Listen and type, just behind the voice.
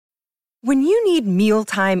When you need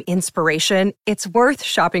mealtime inspiration, it's worth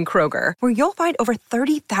shopping Kroger, where you'll find over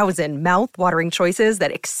 30,000 mouth-watering choices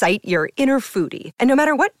that excite your inner foodie. And no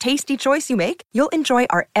matter what tasty choice you make, you'll enjoy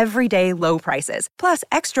our everyday low prices, plus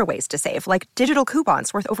extra ways to save, like digital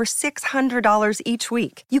coupons worth over $600 each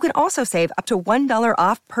week. You can also save up to $1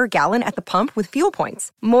 off per gallon at the pump with fuel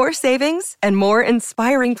points. More savings and more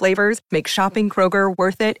inspiring flavors make shopping Kroger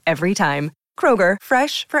worth it every time. Kroger,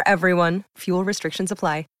 fresh for everyone. Fuel restrictions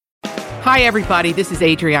apply. Hi, everybody. This is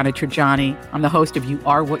Adriana Trajani. I'm the host of You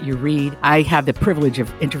Are What You Read. I have the privilege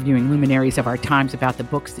of interviewing luminaries of our times about the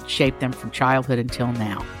books that shaped them from childhood until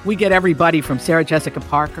now. We get everybody from Sarah Jessica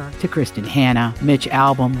Parker to Kristen Hanna, Mitch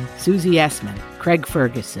Albom, Susie Essman, Craig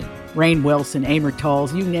Ferguson, Rainn Wilson, Amor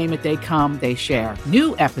Tolls, you name it, they come, they share.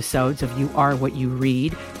 New episodes of You Are What You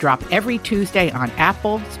Read drop every Tuesday on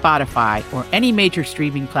Apple, Spotify, or any major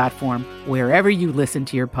streaming platform wherever you listen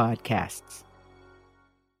to your podcasts.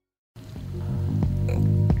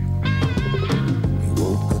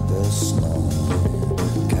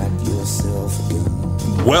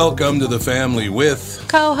 Welcome to the family with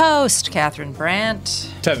co-host Catherine Brandt,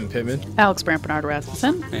 Tevin Pittman, Alex Brandt Bernard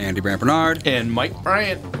Rasmussen, Andy Brandt Bernard, and Mike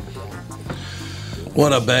Bryant.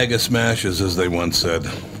 What a bag of smashes, as they once said.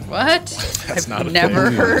 What? That's not a never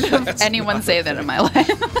thing. heard of anyone say that in my life.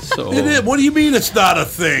 So It is. What do you mean it's not a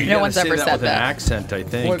thing? No one's say ever that said with that. an accent, I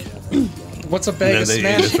think. What's a bag of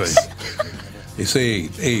smashes? They say,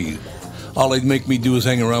 hey, all they make me do is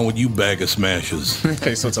hang around with you bag of smashes.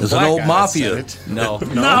 Okay, so it's a It's black an old guy that mafia. said it. No.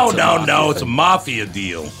 No, it's a mafia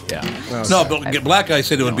deal. Yeah. No, but black guy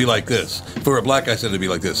said it would be like this. For a black guy said it would be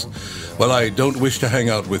like this. Well, I don't wish to hang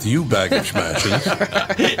out with you, bag of smashes.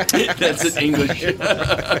 That's in English. It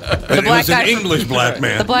was an English black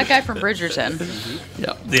man. The black guy from Bridgerton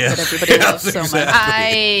Yeah. Yeah. that everybody loves so much.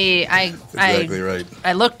 exactly. I Exactly right.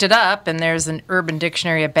 I looked it up, and there's an Urban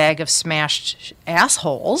Dictionary, a bag of smashed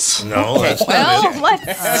assholes. No, that's not Well, it. let's.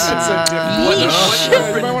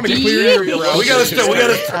 You might want to clear your We gotta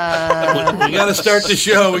start the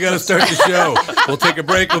show. We'll take a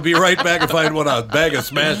break. We'll be right back and find what a bag of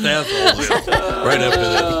smashed assholes is. Right after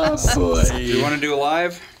this. Do you want to do a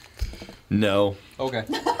live? No. Okay.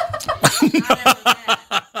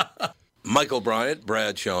 Michael Bryant,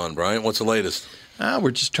 Bradshaw and Bryant. What's the latest?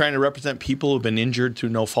 We're just trying to represent people who've been injured through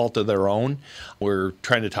no fault of their own. We're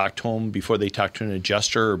trying to talk to them before they talk to an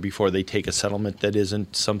adjuster or before they take a settlement that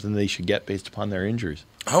isn't something they should get based upon their injuries.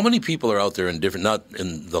 How many people are out there in different, not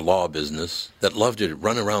in the law business, that love to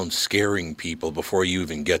run around scaring people before you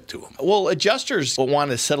even get to them? Well, adjusters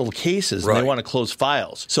want to settle cases and Right. they want to close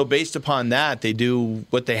files. So based upon that, they do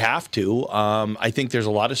what they have to. I think there's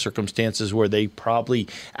a lot of circumstances where they probably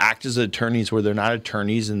act as attorneys where they're not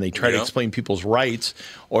attorneys and they try to explain people's rights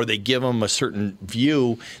or they give them a certain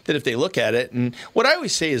view that if they look at it. And what I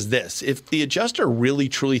always say is this, if the adjuster really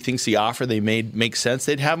truly thinks the offer they made makes sense,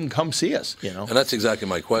 they'd have them come see us, you know. And that's exactly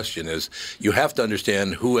my question is you have to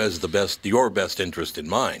understand who has your best interest in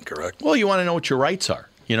mind, correct? Well, you want to know what your rights are.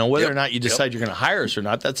 You know, whether Yep. or not you decide you're going to hire us or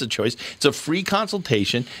not, that's a choice. It's a free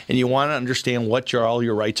consultation, and you want to understand what all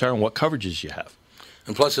your rights are and what coverages you have.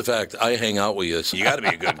 And plus the fact I hang out with you, so you got to be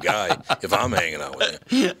a good guy if I'm hanging out with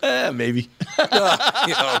you. Maybe.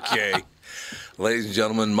 Okay. Ladies and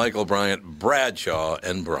gentlemen, Michael Bryant, Bradshaw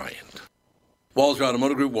and Bryant. Walzer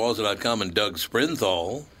Automotive Group, Walzer.com, and Doug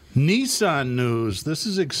Sprinthal. Nissan news. This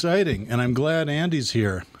is exciting, and I'm glad Andy's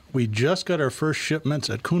here. We just got our first shipments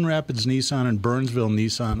at Coon Rapids Nissan and Burnsville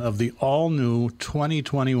Nissan of the all-new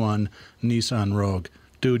 2021 Nissan Rogue.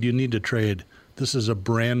 Dude, you need to trade. This is a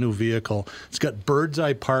brand-new vehicle. It's got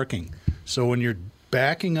bird's-eye parking. So when you're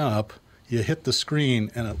backing up, you hit the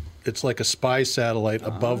screen, and it's like a spy satellite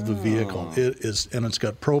above the vehicle. It is, and it's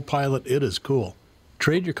got ProPilot. It is cool.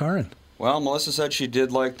 Trade your car in. Well, Melissa said she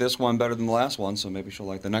did like this one better than the last one, so maybe she'll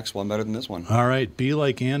like the next one better than this one. All right, be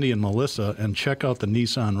like Andy and Melissa and check out the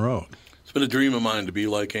Nissan Rogue. It's been a dream of mine to be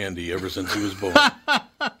like Andy ever since he was born.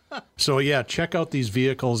 So, yeah, check out these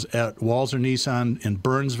vehicles at Walzer Nissan in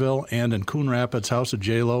Burnsville and in Coon Rapids, House of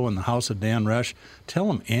J-Lo and the House of Dan Resch. Tell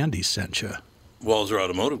them Andy sent you. Walzer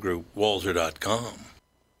Automotive Group, Walzer.com.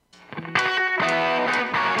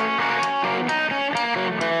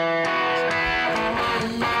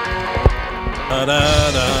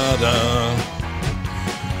 Da-da-da-da.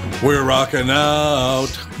 We're rocking out.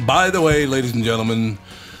 By the way, ladies and gentlemen,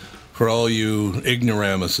 for all you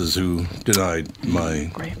ignoramuses who denied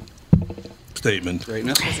my statement,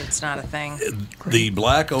 Greatness. Because it's not a thing. the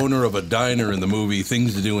black owner of a diner in the movie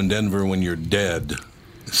Things to Do in Denver When You're Dead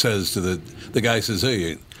says to the guy says,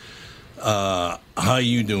 hey, how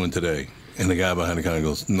you doing today? And the guy behind the counter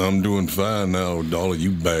goes, "No, I'm doing fine now. All of you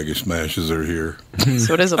bag of smashes are here."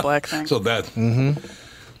 So it is a black thing. So that,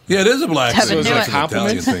 yeah, it is a black Heaven thing. knew It's it. an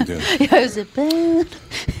Italian thing too. Is it bad?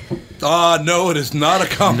 No, it is not a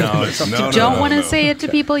compliment. No, it's no, You no, don't no, want to no. say it to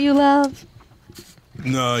people you love.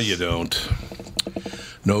 No, you don't.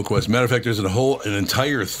 No question. Matter of fact, there's an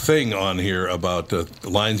entire thing on here about the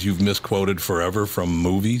lines you've misquoted forever from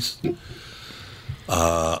movies.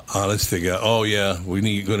 Honest to God. Oh yeah, going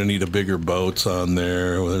to need a bigger boats on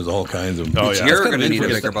there. There's all kinds of. Oh, yeah. You're going to need a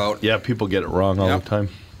bigger boat. Yeah, people get it wrong all Yep. the time.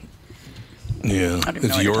 Yeah, I don't even know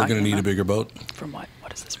is what you're you're going talking to need a about. bigger boat From what?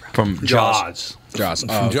 What is this from? From Jaws. Jaws.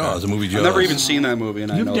 from Jaws, the movie Jaws. I've never even seen that movie,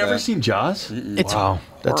 and I You've know never that. seen Jaws? It's Wow,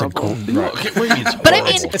 that's horrible. But But I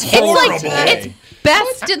mean, it's like it's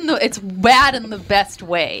best in the it's bad in the best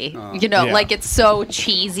way. You know, Yeah. like it's so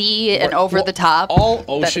cheesy and over the top. All that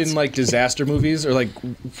ocean it's- like disaster movies are like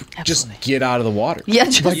just get out of the water. Yeah,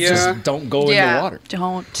 just- like Yeah. just don't go in Yeah. the water.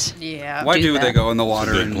 Don't. Yeah. Why do they that. go in the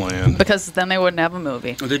water? Big And, plan. Because then they wouldn't have a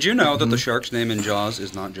movie. did you know that the shark's name in Jaws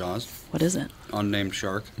is not Jaws? What is it? Unnamed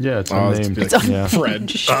shark. Yeah, it's Oh, it's unnamed. like Yeah.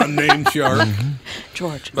 Fred. Unnamed shark.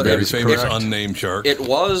 George. But Very it's famous correct. unnamed shark. It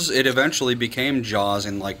eventually became Jaws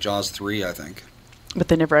in like Jaws 3, I think. But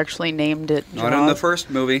they never actually named it Jaws. Not in the first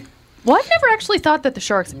movie. Well, I've never actually thought that the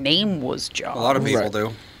shark's name was Jaws. A lot of people Right.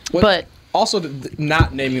 do. But Also,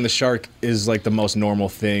 not naming the shark is like the most normal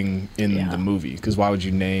thing in Yeah. the movie. Because why would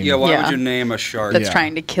you name? Yeah, why Yeah. would you name a shark? that's Yeah.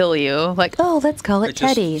 trying to kill you. Like, oh, let's call it It's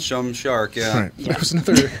just Teddy. some shark, yeah. Right. There was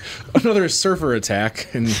another surfer attack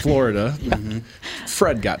in Florida.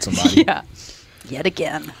 Fred got somebody. Yeah. Yet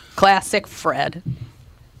again. Classic Fred.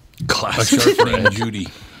 A shark named Judy.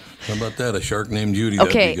 How about that? A shark named Judy.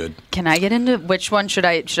 That'd Okay, be good. can I get into which one should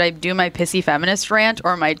I do my pissy feminist rant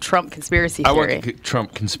or my Trump conspiracy I theory? want the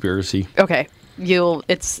Trump conspiracy. Okay,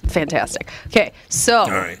 it's fantastic. Okay, so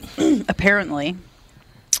All right. apparently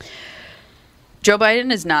Joe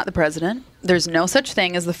Biden is not the president. There's no such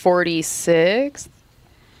thing as the 46th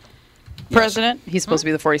president. He's supposed to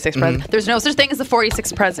be the 46th president. There's no such thing as the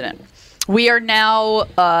 46th president. We are now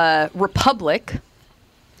a republic.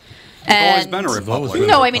 It's always And been a always republic. been-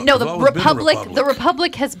 no, I mean no. The It's always been a republic, the republic.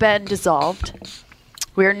 republic has been dissolved.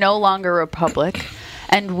 We are no longer a republic,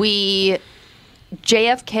 and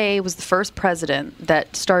JFK was the first president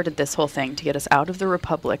that started this whole thing to get us out of the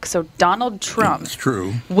republic. So Donald Trump It's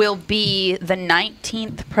true. will be the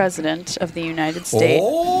 19th president of the United States.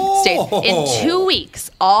 Oh! In 2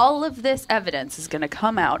 weeks, all of this evidence is going to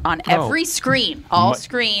come out on every screen. All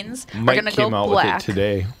screens are Mike going to go came out black. with it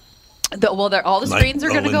today. All the screens are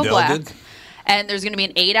going to go Lindell black. did? And there's going to be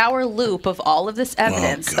an 8-hour loop of all of this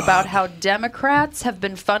evidence God. about how Democrats have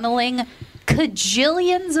been funneling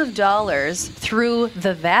cajillions of dollars through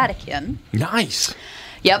the Vatican. Nice.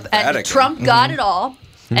 Yep, and Vatican. Trump got it all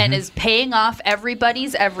and is paying off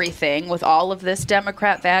everybody's everything with all of this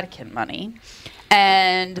Democrat Vatican money.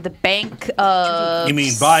 And the Bank of... You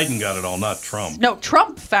mean Biden got it all, not Trump? No,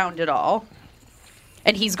 Trump found it all.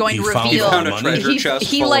 And he's going He to found reveal. all Found the a money? treasure chest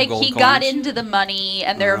He full of gold he got coins. into the money,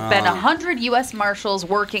 and there have been 100 U.S. Marshals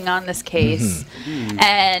working on this case,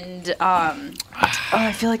 and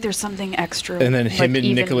I feel like there's something extra. And then him like, and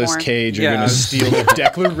even Nicolas more. Cage are Yeah. going to steal the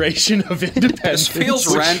Declaration of Independence. This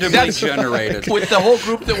feels randomly generated. With the whole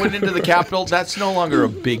group that went into the Capitol, that's no longer a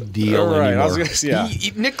big deal Right, anymore. I was gonna say, yeah.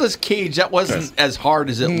 Nicolas Cage, that wasn't as hard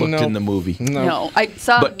as it looked No. in the movie. No, I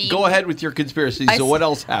saw a But meme. go ahead with your conspiracy. I So s- what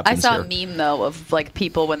else happens I saw here? a meme though of like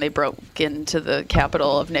people when they broke into the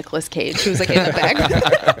Capitol of Nicolas Cage, who was like in the background.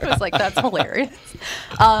 I was like, that's hilarious.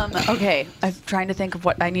 Okay, I'm trying to think of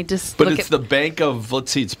what I need to But look it's at. the Bank of,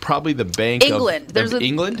 let's see, it's probably the Bank England. of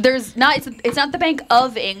England? There's not. It's not the Bank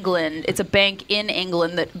of England. It's a bank in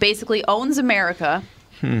England that basically owns America.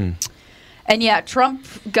 And yeah, Trump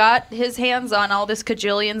got his hands on all this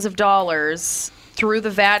cajillions of dollars through the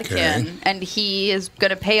Vatican, Okay. and he is going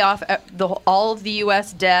to pay off all of the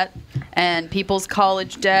U.S. debt and people's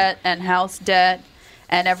college debt and house debt.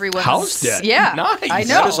 And everyone's House debt? Yeah, Nice. I know.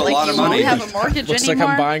 That is a like lot you of won't money. have a mortgage Looks anymore.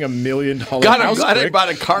 like I'm buying $1 million God, I'm house glad I brick. bought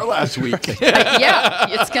a car last week. Yeah,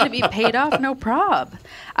 it's going to be paid off, no prob.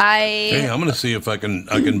 Hey, I'm going to see if I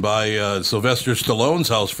can buy Sylvester Stallone's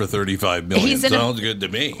house for $35 million. He's in a- Sounds good to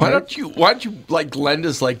me. Why don't you like lend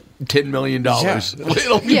us like $10 million?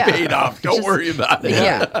 It'll be Yeah. paid off. Don't Just- worry about it.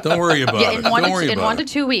 Yeah. Don't worry about Yeah, it. in Don't worry in about 1 to it.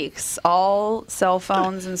 2 weeks, all cell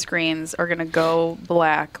phones and screens are going to go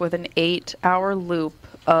black with an 8-hour loop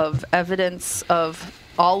of evidence of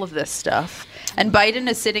all of this stuff. And Biden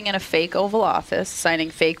is sitting in a fake Oval Office, signing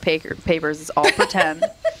fake papers. It's all pretend.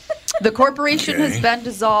 The corporation Okay. has been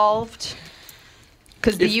dissolved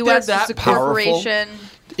because the If they're U.S. that is a powerful, corporation.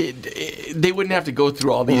 they wouldn't have to go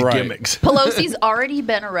through all these gimmicks. Pelosi's already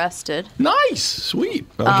been arrested. Nice, sweet.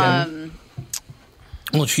 Okay.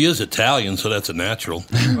 Well, she is Italian, so that's a natural.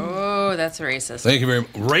 Oh, that's racist. Thank you very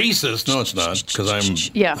much. Racist? No, it's not, because I'm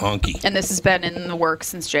honky. And this has been in the works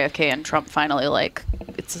since JFK, and Trump finally,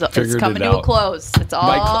 it's Figured coming it to a out. close. It's all...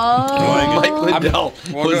 Mike Lindell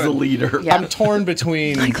was the leader. Yeah. I'm torn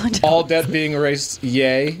between all debt being erased,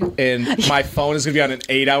 yay, and my phone is going to be on an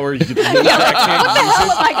 8-hour loop that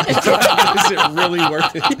I can't use it. Is it really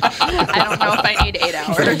worth it? I don't know if I need 8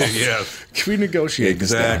 hours. Yes. Can we negotiate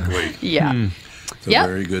exactly. Yeah. Yep.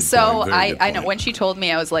 Very good so point. Very good I know point. when she told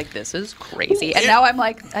me, I was like, this is crazy. And now I'm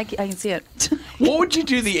like, I can see it. What would you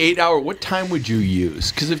do the 8-hour? What time would you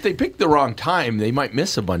use? Because if they pick the wrong time, they might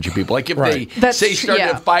miss a bunch of people. Like if they say start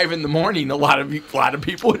at 5 in the morning, a lot of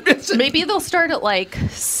people would miss it. Maybe they'll start at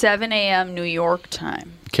 7 a.m. New York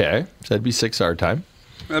time. Okay, so that'd be 6 hour time.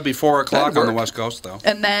 That'd be 4 o'clock on the West Coast, though.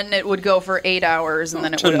 And then it would go for 8 hours, and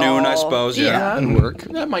then it to would noon, all... I suppose. Yeah, that'd work.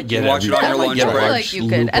 That might get watch it on your lunch break. Like you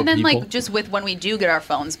could, and then just with when we do get our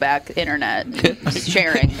phones back, internet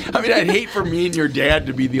sharing. I mean, I'd hate for me and your dad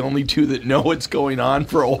to be the only two that know what's going on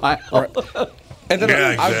for a while. And then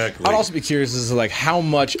exactly. I'd also be curious as to how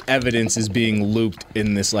much evidence is being looped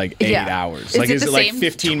in this 8 hours. Is it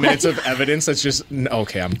 15 minutes of evidence that's just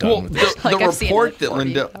okay? I'm done with this. The report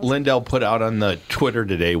that Lindell put out on the Twitter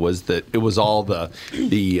today was that it was all the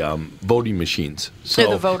voting machines. So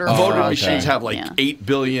the voting machines have 8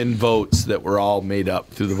 billion votes that were all made up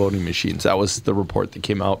through the voting machines. That was the report that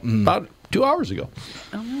came out about 2 hours ago.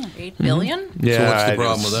 Oh, 8 billion? Yeah. So what's the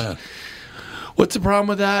problem with that? What's the problem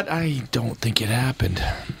with that? I don't think it happened.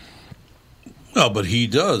 Well, but he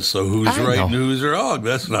does. So who's right and who's wrong?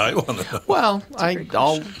 That's what I want to know. Well,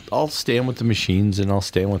 I'll stand with the machines and I'll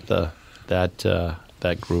stand with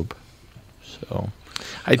that group. So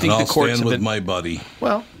I think I'll the courts stand have with been, my buddy.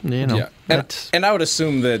 Well, and I would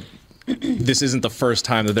assume that this isn't the first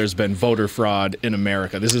time that there's been voter fraud in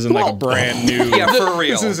America. This isn't a brand new. Yeah, for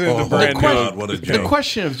real. This isn't a brand new. God, what a joke. The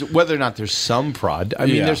question is whether or not there's some fraud. I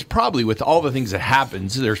mean, there's probably with all the things that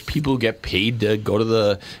happens. There's people who get paid to go to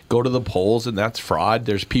the polls, and that's fraud.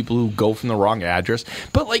 There's people who go from the wrong address.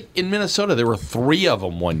 But in Minnesota, there were 3 of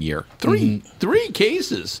them one year. Three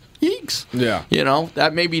cases. Yeeks. Yeah.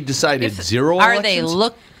 That may be decided 0 Are elections.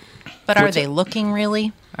 Are they looking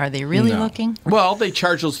really? Are they really looking? Well, they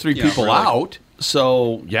charged those 3 people out.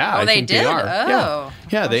 So, I think did? they are. Oh.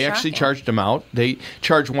 Yeah, they actually charged them out. They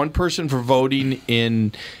charged one person for voting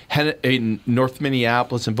in North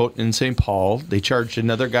Minneapolis and voting in St. Paul. They charged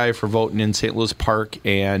another guy for voting in St. Louis Park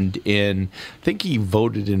and I think he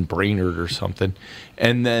voted in Brainerd or something.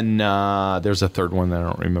 And then there's a third one that I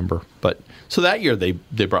don't remember. But so that year they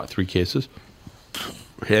brought 3 cases.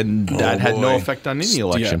 And that had no effect on any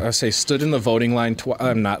election. Yeah, I say stood in the voting line twice.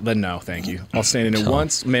 I'm not. Then no, thank you. I'll stand in it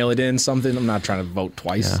once, mail it in, something. I'm not trying to vote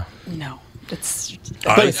twice. Yeah. No, it's.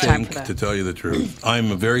 I think, to tell you the truth,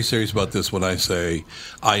 I'm very serious about this when I say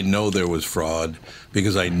I know there was fraud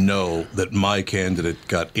because I know that my candidate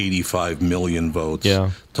got 85 million votes.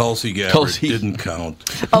 Yeah. Tulsi Gabbard didn't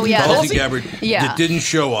count. Oh yeah, Tulsi Gabbard didn't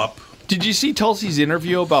show up. Did you see Tulsi's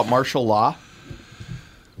interview about martial law?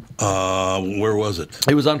 Where was it?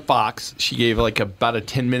 It was on Fox. She gave about a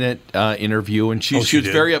 10-minute interview, and she was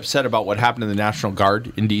very upset about what happened to the National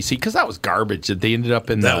Guard in D.C. because that was garbage that they ended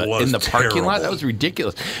up in the parking lot. That was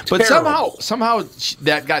ridiculous. But somehow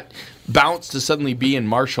that got bounced to suddenly be in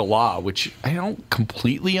martial law, which I don't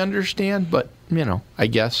completely understand, but I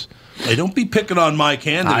guess. Hey, don't be picking on my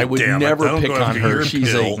candidate. I would never pick on her.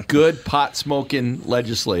 She's a good pot-smoking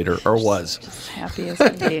legislator, or was. Just happy as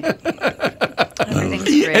can be.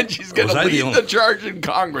 Everything's great. And she's going to lead the charge in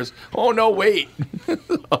Congress. Oh, no, wait.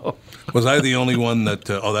 Was I the only one that...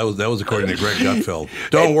 that was according to Greg Gutfeld.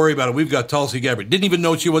 Don't worry about it. We've got Tulsi Gabbard. Didn't even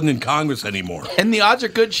know she wasn't in Congress anymore. And the odds are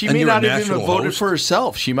good she may not have even voted for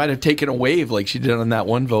herself. She might have taken a wave like she did on that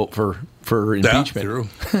one vote for impeachment. That's true.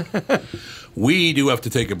 We do have to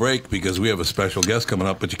take a break because we have a special guest coming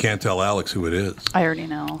up, but you can't tell Alex who it is. I already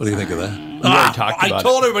know. What do you think of that? I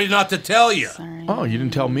told everybody not to tell you. Sorry. Oh, you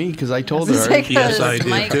didn't tell me because I told her. Yes, I did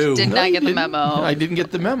Mike too. did not get the memo. I didn't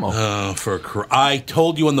get the memo. I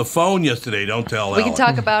told you on the phone yesterday. Don't tell We Alex. can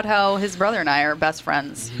talk about how his brother and I are best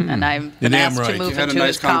friends, and I've been Damn asked right. to move You had a into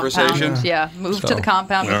nice his compound. conversation? Yeah, move to the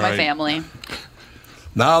compound with my family.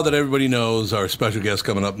 Now that everybody knows our special guest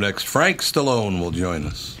coming up next, Frank Stallone will join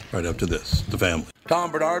us right after this, the family.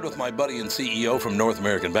 Tom Bernard with my buddy and CEO from North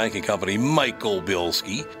American Banking Company, Michael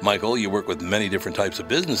Bilski. Michael, you work with many different types of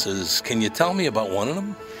businesses. Can you tell me about one of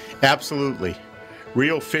them? Absolutely.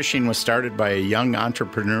 Rio Fishing was started by a young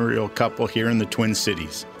entrepreneurial couple here in the Twin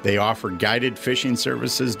Cities. They offer guided fishing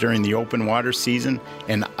services during the open water season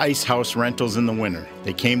and ice house rentals in the winter.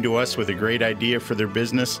 They came to us with a great idea for their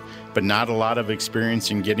business, but not a lot of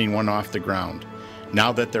experience in getting one off the ground.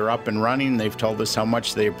 Now that they're up and running, they've told us how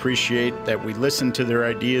much they appreciate that we listen to their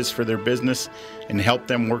ideas for their business and help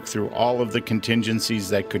them work through all of the contingencies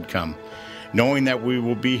that could come, knowing that we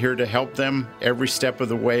will be here to help them every step of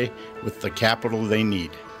the way with the capital they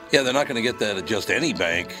need. Yeah, they're not going to get that at just any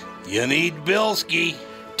bank. You need Bilski.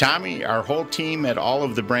 Tommy, our whole team at all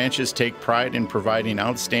of the branches take pride in providing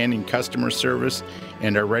outstanding customer service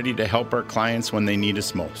and are ready to help our clients when they need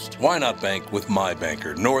us most. Why not bank with my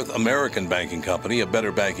banker, North American Banking Company, a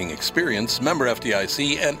better banking experience, member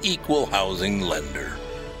FDIC, and equal housing lender.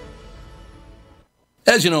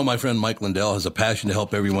 As you know, my friend Mike Lindell has a passion to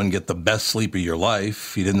help everyone get the best sleep of your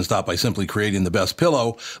life. He didn't stop by simply creating the best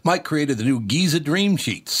pillow. Mike created the new Giza Dream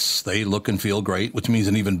Sheets. They look and feel great, which means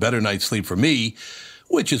an even better night's sleep for me,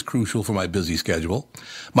 which is crucial for my busy schedule.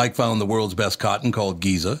 Mike found the world's best cotton called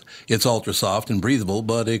Giza. It's ultra soft and breathable,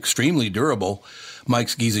 but extremely durable.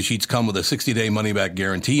 Mike's Giza Sheets come with a 60-day money-back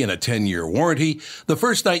guarantee and a 10-year warranty. The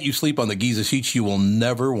first night you sleep on the Giza Sheets, you will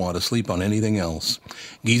never want to sleep on anything else.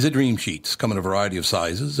 Giza Dream Sheets come in a variety of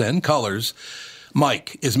sizes and colors.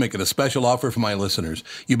 Mike is making a special offer for my listeners.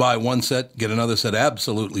 You buy one set, get another set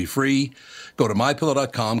absolutely free. Go to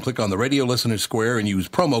MyPillow.com, click on the radio listener square, and use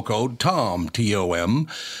promo code TOM, T-O-M.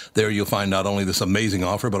 There you'll find not only this amazing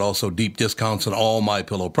offer, but also deep discounts on all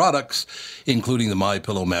MyPillow products, including the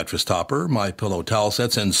MyPillow mattress topper, MyPillow towel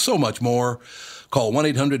sets, and so much more. Call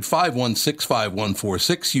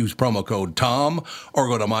 1-800-516-5146, use promo code TOM, or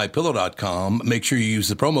go to MyPillow.com. Make sure you use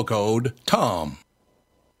the promo code TOM.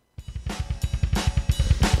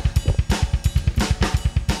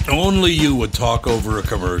 Only you would talk over a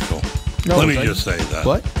commercial. No, let me just say that.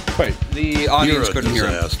 What? Wait, the audience You're a couldn't hear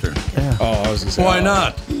him. disaster. Yeah. Oh, I was going to say. Why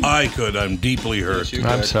not? I could. I'm deeply hurt. Yes, you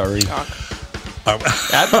I'm could. sorry. Yeah,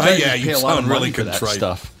 you pay a lot sound of really money for that contrite.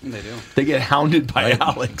 stuff. They do. They get hounded by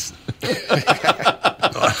Alex.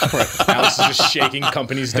 Alex is just shaking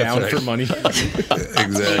companies down for money.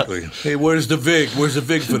 Exactly. Hey, where's the VIG? Where's the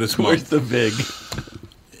VIG for this month? Where's the VIG?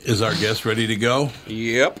 Is our guest ready to go?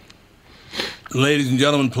 Yep. Ladies and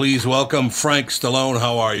gentlemen, please welcome Frank Stallone.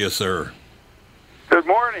 How are you, sir? Good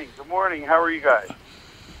morning. Good morning. How are you guys?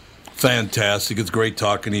 Fantastic. It's great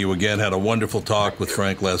talking to you again. Had a wonderful talk with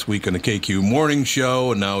Frank last week on the KQ morning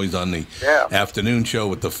show, and now he's on the afternoon show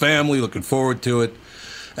with the family. Looking forward to it.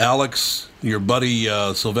 Alex, your buddy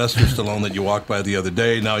Sylvester Stallone that you walked by the other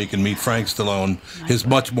day, now you can meet Frank Stallone, his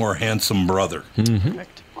much more handsome brother. Mm-hmm.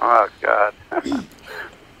 Oh, God.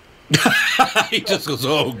 He just goes,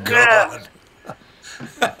 oh, God.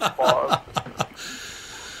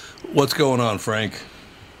 What's going on, Frank?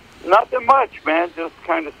 Nothing much, man. Just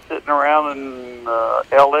kind of sitting around in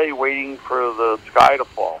L.A. waiting for the sky to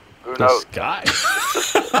fall. Who knows? Sky?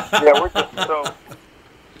 Yeah,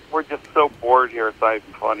 we're just so bored here. It's not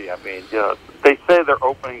even funny. I mean, they say they're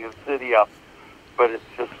opening the city up, but it's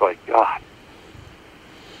just like, God,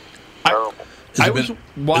 terrible. I was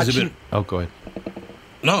watching. Oh, go ahead.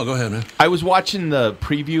 No, go ahead, man. I was watching the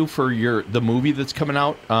preview for the movie that's coming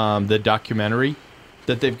out, the documentary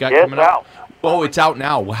that they've got coming out. Oh, it's out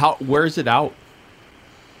now. Where is it out?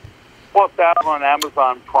 Well, it's out on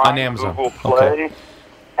Amazon Prime, on Amazon. Google Play,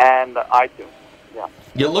 and iTunes. Yeah.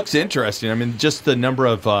 It looks interesting. I mean, just the number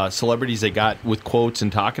of celebrities they got with quotes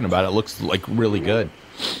and talking about it looks like really good.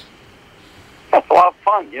 That's a lot of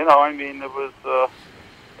fun. You know, I mean, it was.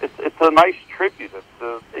 It's a nice tribute. It's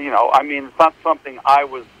I mean, it's not something I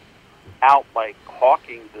was out like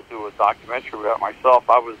hawking to do a documentary about myself.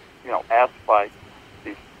 I was, asked by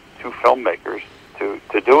these two filmmakers to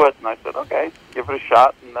do it, and I said, okay, give it a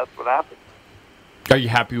shot, and that's what happened. Are you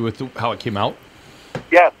happy with how it came out?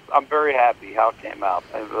 Yes, I'm very happy how it came out.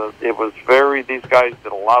 It was very. These guys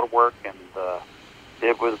did a lot of work, and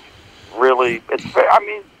it was really. It's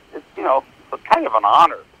kind of an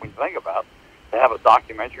honor when you think about it, to have a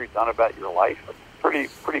documentary done about your life. It's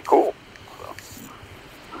pretty cool. So,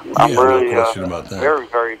 I'm really no question about that. Very,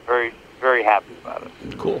 very, very, very happy about it.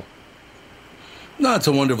 Cool. No, it's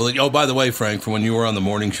a wonderful thing. Oh, by the way, Frank, from when you were on the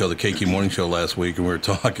morning show, the KQ morning show last week, and we were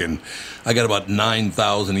talking, I got about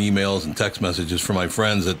 9,000 emails and text messages from my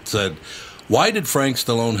friends that said, why did Frank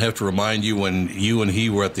Stallone have to remind you when you and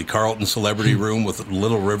he were at the Carlton Celebrity Room with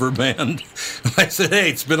Little River Band? I said,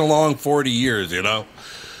 hey, it's been a long 40 years, That's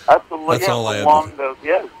all I had.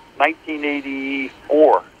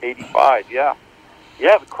 1984, 85, yeah.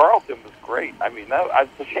 Yeah, the Carlton was great. I mean,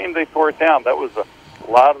 it's a shame they tore it down. That was a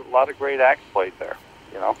lot of great acts played there,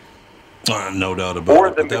 No doubt about or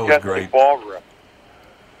it. the But that was great. Majestic Ballroom.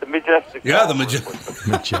 The Majestic. Yeah, the Ballroom.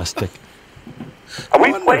 Majestic. And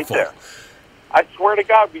we Wonderful. played there. I swear to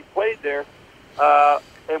God, we played there.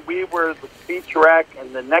 And we were the feature act,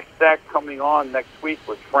 and the next act coming on next week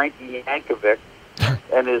was Frankie Yankovic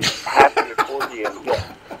and his happy accordion.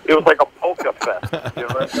 It was like a polka fest. You know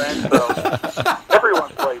what I'm saying? So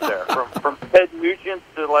everyone played there, from Ted Nugent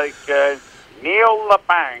to like Neil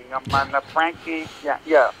LeBang. I'm on the Frankie.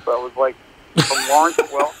 Yeah. So it was like from Lawrence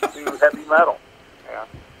Welk to heavy metal. Yeah.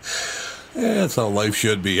 Yeah, that's how life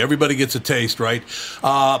should be. Everybody gets a taste, right?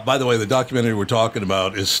 By the way, the documentary we're talking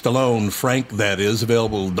about is Stallone, Frank, that is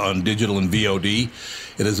available on digital and VOD.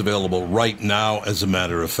 It is available right now, as a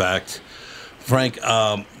matter of fact. Frank,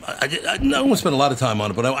 I don't want to spend a lot of time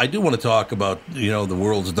on it, but I do want to talk about, the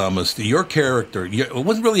world's dumbest. Your character, it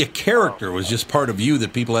wasn't really a character. It was just part of you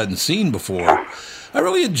that people hadn't seen before. I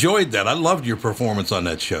really enjoyed that. I loved your performance on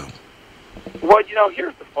that show. Well,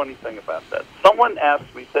 here's the funny thing about that. Someone asked,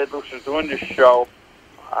 we said, look, we're doing this show,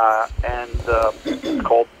 and it's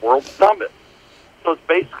called World's Dumbest. So it's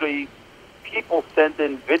basically people send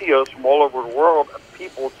in videos from all over the world of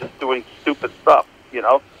people just doing stupid stuff,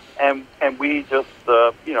 and we just,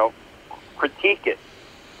 critique it.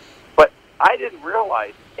 But I didn't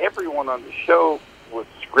realize everyone on the show was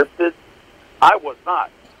scripted. I was not.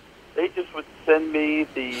 They just would send me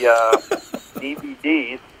the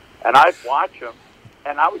DVDs, and I'd watch them,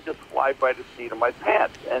 and I would just fly by the seat of my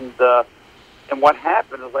pants. And what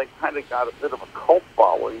happened is I kind of got a bit of a cult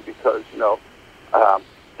following because,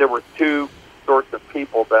 there were two sorts of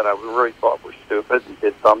people that I really thought were stupid and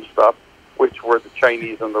did dumb stuff, which were the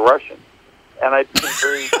Chinese and the Russians. And I became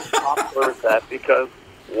very popular with that because,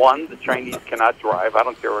 one, the Chinese cannot drive. I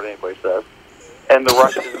don't care what anybody says. And the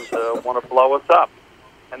Russians want to blow us up,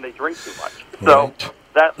 and they drink too much. So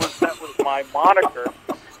that was my moniker.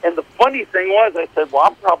 And the funny thing was, I said, well,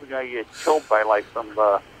 I'm probably going to get killed by, like, some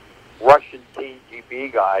Russian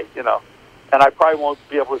KGB guy, and I probably won't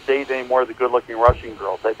be able to date any more of the good-looking Russian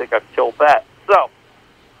girls. I think I've killed that. So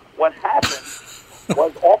what happened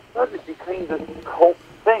was all of a sudden it became this cult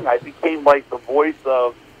thing. I became, like, the voice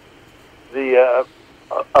of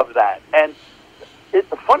of that. And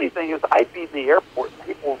the funny thing is, I'd be in the airport, and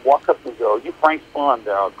people would walk up and go, you Frank Stallone?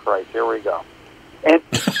 Oh, Christ, here we go. And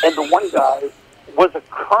the one guy was a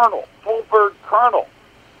colonel, full-bird colonel.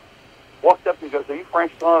 Walked up and goes, are you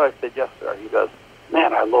Frank Stallone? I said, yes, sir. He goes,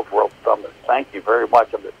 man, I love World's Dumbest. Thank you very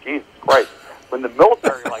much. I'm like, Jesus Christ. When the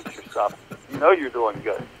military likes your stuff, you're doing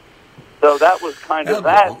good. So that was kind of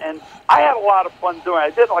that. And I had a lot of fun doing it. I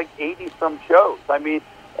did like 80-some shows. I mean,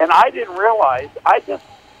 and I didn't realize,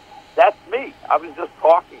 that's me. I was just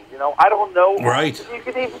talking, I don't know. Right. If you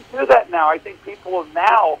can even do that now. I think people have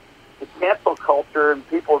now, the cancel culture, and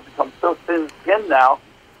people have become so thin-skinned now,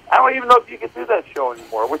 I don't even know if you can do that show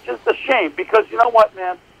anymore, which is a shame because you know what,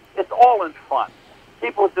 man? It's all in fun.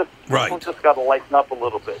 People just got to lighten up a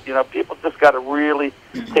little bit. People just got to really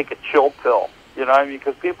take a chill pill. You know what I mean?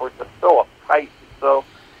 Because people are just so uptight and so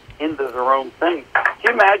into their own thing. Can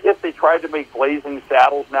you imagine if they tried to make Blazing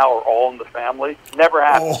Saddles now or All in the Family? Never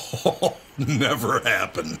happened. Oh, never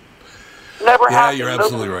happened. Never happened. Yeah, you're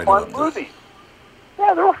absolutely right about that. Movies.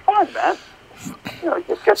 Yeah, they were fun, man. You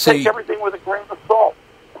just got to take everything with a grain of salt.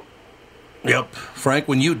 Yep, Frank.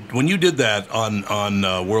 When you did that on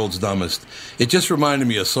World's Dumbest, it just reminded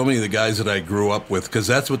me of so many of the guys that I grew up with because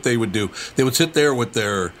that's what they would do. They would sit there with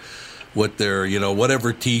their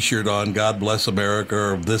whatever T-shirt on, God Bless America,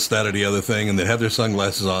 or this, that, or the other thing, and they'd have their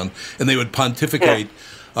sunglasses on, and they would pontificate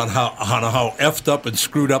on how effed up and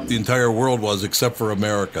screwed up the entire world was, except for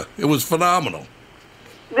America. It was phenomenal.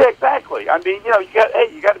 Yeah, exactly. I mean,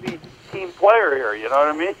 you got to be a team player here. You know what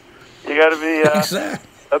I mean? You got to be exactly.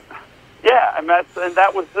 Yeah, and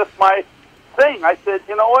that was just my thing. I said,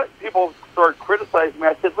 you know what? People started criticizing me.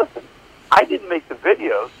 I said, listen, I didn't make the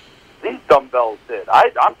videos. These dumbbells did.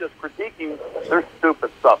 I'm just critiquing their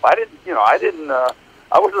stupid stuff. I wasn't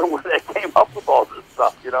the one that came up with all this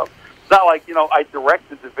stuff, It's not like, I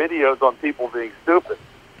directed the videos on people being stupid.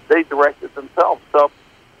 They directed themselves. So,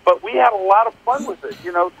 but we had a lot of fun with it.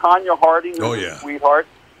 Tanya Harding was a sweetheart.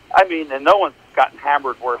 I mean, and no one's gotten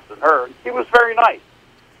hammered worse than her. She was very nice.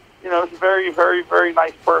 She's a very, very, very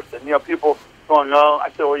nice person. People going, oh, I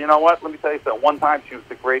said, well, you know what? Let me tell you something. One time she was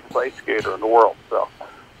the greatest ice skater in the world. So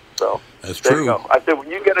that's there true. You go. I said,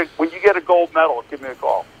 when you get a gold medal, give me a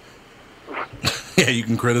call. Yeah, you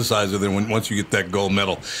can criticize her then once you get that gold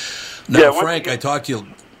medal. Now, Frank, I talked to you.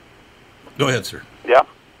 Go ahead, sir. Yeah.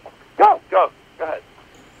 Go ahead.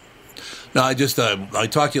 No, I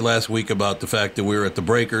talked to you last week about the fact that we were at the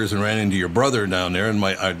Breakers and ran into your brother down there, and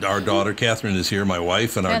our daughter Catherine is here, my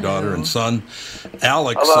wife, and our daughter and son,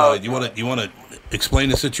 Alex. You want to explain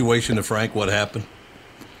the situation to Frank? What happened?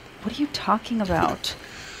 What are you talking about?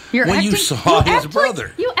 When you saw his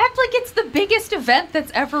brother. You act like it's the biggest event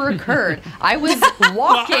that's ever occurred. I was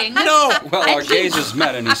walking. Well, our gazes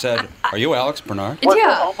met, and he said, "Are you Alex Bernard?"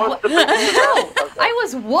 Yeah. No, I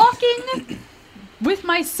was walking with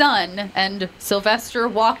my son, and Sylvester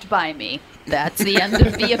walked by me. That's the end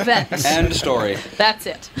of the event. End story. That's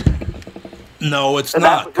it. No, it's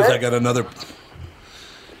not, because I got another.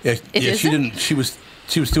 Yeah, she didn't. She was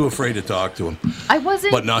too afraid to talk to him. I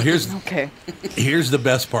wasn't. But now here's the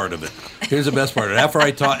best part of it. Here's the best part.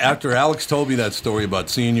 After Alex told me that story about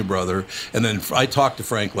seeing your brother, and then I talked to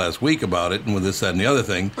Frank last week about it, and with this, that, and the other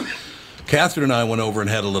thing, Catherine and I went over and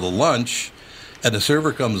had a little lunch, and the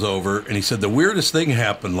server comes over, and he said, the weirdest thing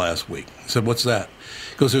happened last week. I said, what's that?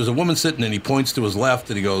 He goes, there's a woman sitting, and he points to his left,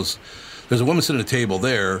 and he goes, there's a woman sitting at a table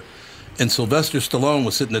there, and Sylvester Stallone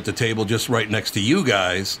was sitting at the table just right next to you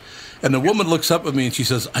guys. And the woman looks up at me and she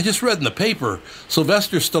says, I just read in the paper,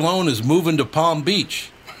 Sylvester Stallone is moving to Palm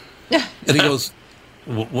Beach. And he goes,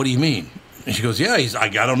 what do you mean? And she goes, yeah, I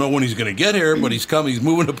don't know when he's going to get here, but he's coming. He's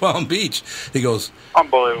moving to Palm Beach. He goes,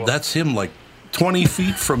 unbelievable. That's him like 20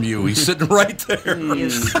 feet from you. He's sitting right there. He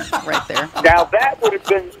is right there. Now, that would have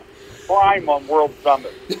been prime on World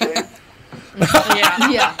Summit. Yeah.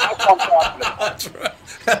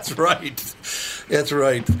 That's right. That's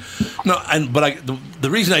right. No, but the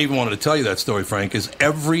reason I even wanted to tell you that story, Frank, is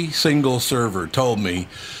every single server told me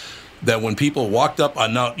that when people walked up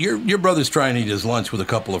on now your brother's trying to eat his lunch with a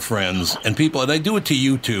couple of friends, and they do it to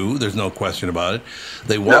you too. There's no question about it.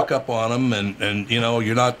 They walk up on him, and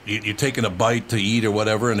you're taking a bite to eat or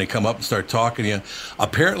whatever, and they come up and start talking to you.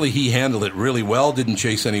 Apparently, he handled it really well. Didn't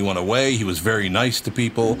chase anyone away. He was very nice to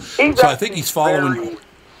people. So I think he's following. Very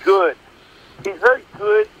good. He's very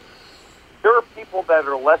good. There are people that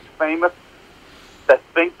are less famous that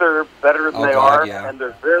think they're better than they are, and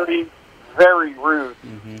they're very, very rude.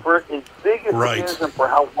 Mm-hmm. For as big as he is and for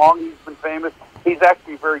how long he's been famous, he's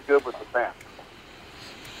actually very good with the fans.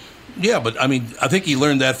 Yeah, but I mean, I think he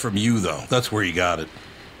learned that from you, though. That's where he got it.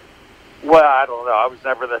 Well, I don't know. I was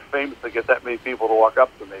never that famous to get that many people to walk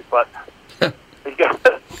up to me, but I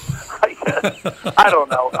don't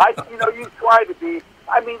know. You try to be.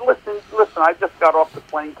 I mean, listen. I just got off the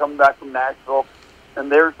plane coming back from Nashville,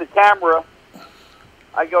 and there's the camera.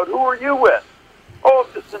 I go, who are you with? Oh,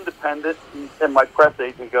 I'm just independent. And my press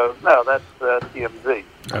agent goes, no, that's TMZ.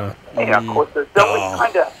 Of course, they're always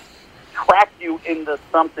trying to track you into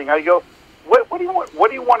something. I go, what do you want? What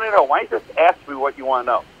do you want to know? Why don't you just ask me what you want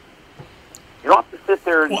to know? You don't have to sit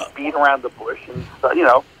there and beat around the bush, and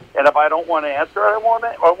And if I don't want to answer, I won't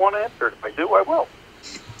answer it. If I do, I will.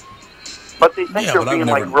 But they think they're being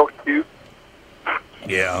like real cute.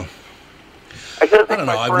 Yeah. I don't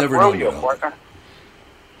know. I've never known you.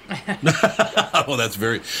 Oh, that's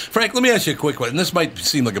very Frank. Let me ask you a quick question. This might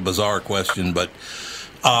seem like a bizarre question, but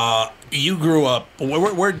you grew up.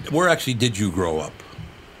 Where actually did you grow up?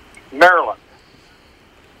 Maryland.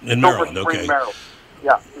 In Maryland, Silver Spring, okay. Maryland.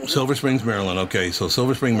 Yeah. Silver Springs, Maryland. Okay, so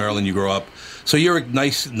Silver Spring, Maryland. You grow up. So you're a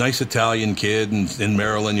nice Italian kid in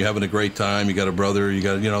Maryland. You're having a great time. You got a brother. You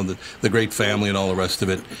got the great family and all the rest of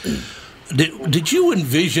it. Did you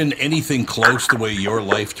envision anything close to the way your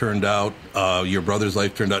life turned out? Your brother's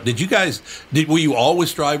life turned out. Were you always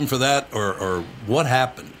striving for that, or what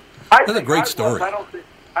happened? That's a great story. I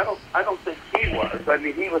don't think he was. I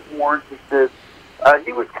mean, he was more interested.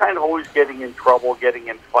 He was kind of always getting in trouble, getting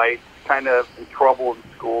in fights, kind of in trouble in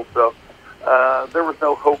school. So there was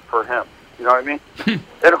no hope for him. You know what I mean?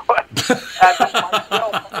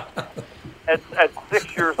 At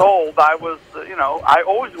 6 years old, I was, I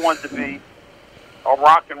always wanted to be a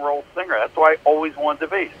rock and roll singer. That's what I always wanted to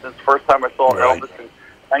be. Since the first time I saw Elvis in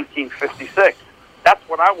 1956. That's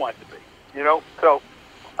what I wanted to be, So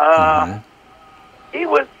he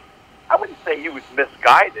was, I wouldn't say he was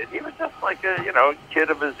misguided. He was just like a, kid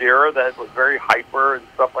of his era that was very hyper and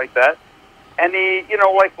stuff like that. And he,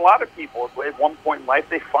 like a lot of people, at one point in life,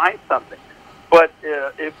 they find something. But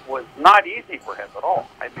it was not easy for him at all.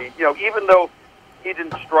 I mean, even though he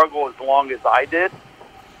didn't struggle as long as I did,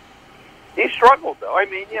 he struggled, though. I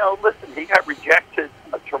mean, listen, he got rejected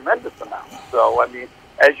a tremendous amount. So, I mean,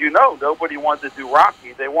 as you know, nobody wanted to do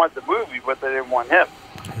Rocky. They wanted the movie, but they didn't want him.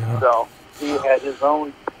 Yeah. So he had his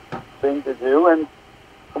own thing to do. And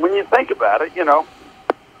when you think about it,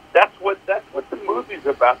 that's what the movie's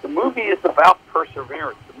about. The movie is about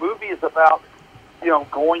perseverance. The movie is about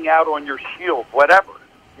going out on your shield, whatever,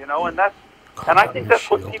 and that's And I think that's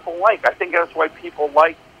what people like. I think that's why people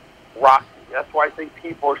like Rocky. That's why I think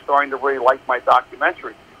people are starting to really like my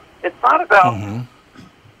documentary. It's not about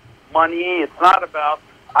money. It's not about...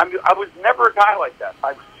 I was never a guy like that.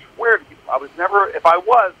 I swear to you. I was never... If I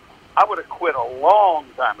was, I would have quit a long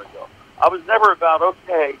time ago. I was never about,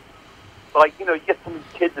 okay, like, you get some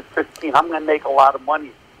kids at 15, I'm going to make a lot of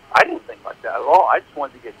money. I didn't think like that at all. I just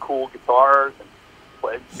wanted to get cool guitars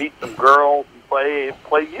and meet some girls and play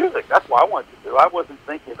music. That's what I wanted to do. I wasn't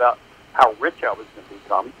thinking about how rich I was going to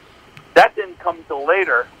become. That didn't come until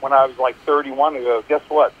later when I was like 31 and go, guess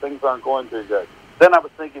what? Things aren't going too good. Then I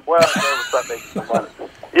was thinking, well, I'll never start making some money.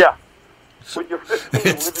 Yeah. When you're 15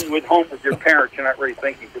 living at home with your parents, you're not really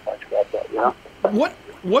thinking too much about that,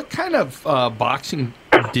 What kind of boxing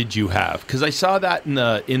did you have? Because I saw that in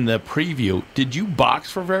the preview. Did you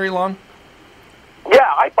box for very long?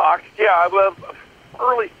 Yeah, I boxed. Yeah, I was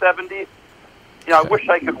early 70s. I wish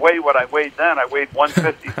I could weigh what I weighed then. I weighed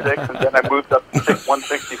 156, and then I moved up to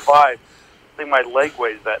 165. I think my leg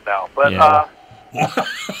weighs that now. But,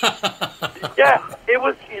 yeah, it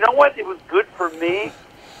was, you know what? It was good for me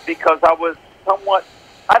because I was somewhat,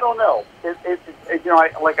 I don't know. I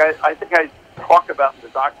think I talk about in the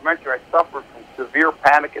documentary, I suffered from severe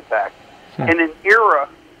panic attacks in an era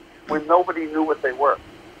when nobody knew what they were.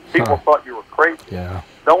 People thought you were crazy. Yeah.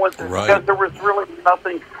 No one, because there was really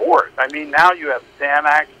nothing for it. I mean, now you have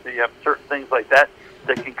Xanax, you have certain things like that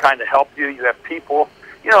that can kind of help you. You have people,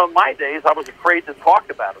 in my days, I was afraid to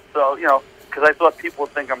talk about it. So, because I thought people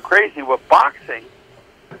would think I'm crazy. Well, boxing,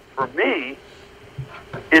 for me,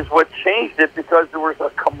 is what changed it because there was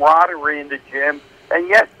a camaraderie in the gym. And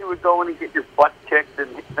yes, you would go in and get your butt kicked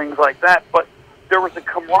and things like that, but there was a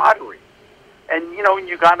camaraderie. And, and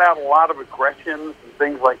you got out a lot of aggressions and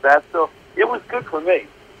things like that. So it was good for me,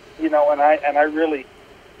 and I really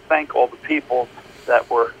thank all the people that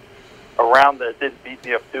were around that didn't beat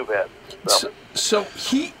me up too bad. So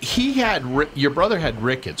he had, your brother had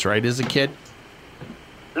rickets, right, as a kid?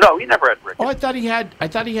 No, he never had rickets. Oh, I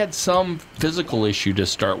thought he had some physical issue to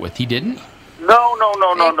start with. He didn't? No.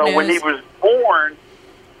 When he was born,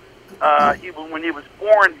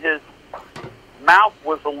 his mouth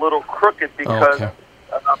was a little crooked because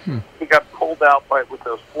he got pulled out with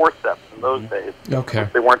those forceps in those days. Okay.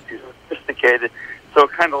 They weren't too sophisticated, so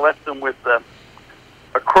it kind of left him with a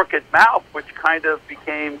crooked mouth, which kind of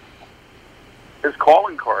became his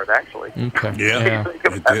calling card, actually. Okay. Yeah,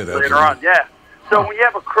 it did. Later on, yeah. So when you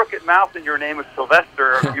have a crooked mouth and your name is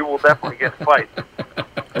Sylvester, you will definitely get a fight.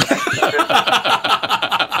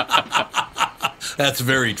 That's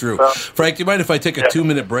very true. Frank, do you mind if I take a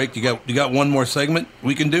 2-minute break? You got one more segment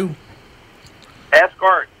we can do? Ask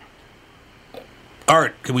Art.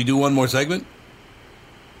 Art, can we do one more segment?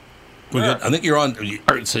 Sure. I think you're on.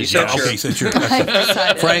 Art says yes. Okay, says sure.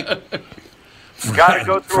 Frank. You got to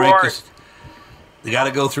go through Frank, Art. You got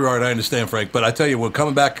to go through Art. I understand, Frank. But I tell you, we're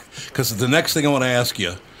coming back because the next thing I want to ask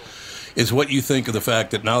you is what you think of the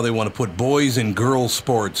fact that now they want to put boys and girls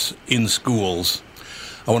sports in schools.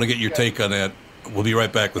 I want to get your take on that. We'll be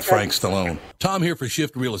right back with Frank Stallone. Tom here for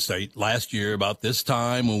Shift Real Estate. Last year, about this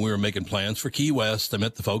time when we were making plans for Key West, I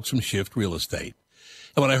met the folks from Shift Real Estate.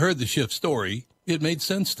 And when I heard the Shift story, it made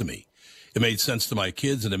sense to me. It made sense to my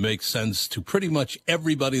kids, and it makes sense to pretty much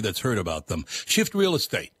everybody that's heard about them. Shift Real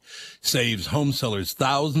Estate saves home sellers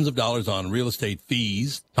thousands of dollars on real estate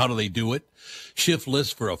fees. How do they do it? Shift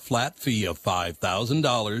lists for a flat fee of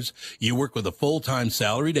 $5,000. You work with a full-time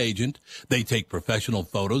salaried agent. They take professional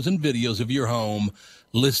photos and videos of your home,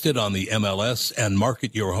 list it on the MLS, and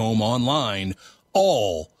market your home online,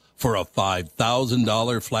 all for a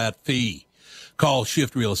 $5,000 flat fee. Call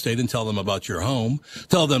Shift Real Estate and tell them about your home.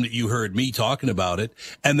 Tell them that you heard me talking about it,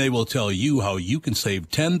 and they will tell you how you can save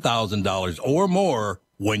 $10,000 or more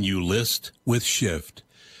when you list with Shift.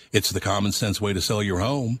 It's the common sense way to sell your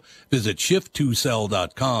home. Visit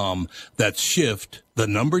shift2sell.com. That's shift, the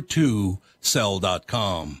number 2,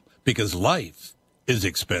 sell.com. Because life is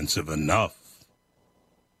expensive enough.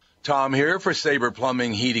 Tom here for Sabre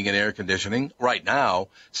Plumbing, Heating, and Air Conditioning. Right now,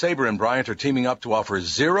 Sabre and Bryant are teaming up to offer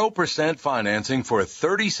 0% financing for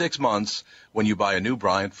 36 months when you buy a new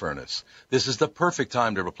Bryant furnace. This is the perfect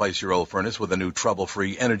time to replace your old furnace with a new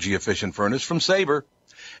trouble-free, energy-efficient furnace from Sabre.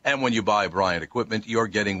 And when you buy Bryant equipment, you're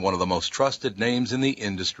getting one of the most trusted names in the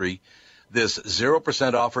industry. This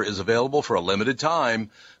 0% offer is available for a limited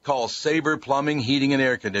time. Call Sabre Plumbing, Heating, and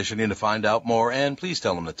Air Conditioning to find out more, and please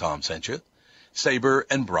tell them that Tom sent you. Sabre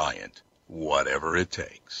and Bryant, whatever it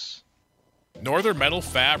takes. Northern Metal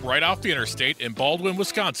Fab, right off the interstate in Baldwin,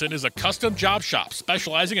 Wisconsin, is a custom job shop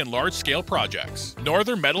specializing in large-scale projects.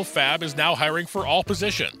 Northern Metal Fab is now hiring for all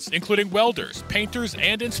positions, including welders, painters,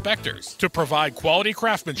 and inspectors, to provide quality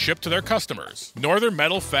craftsmanship to their customers. Northern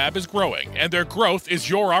Metal Fab is growing, and their growth is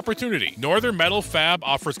your opportunity. Northern Metal Fab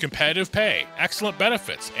offers competitive pay, excellent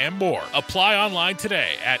benefits, and more. Apply online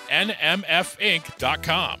today at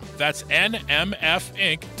nmfinc.com. That's nmfinc.com.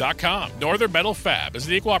 Northern Metal Fab is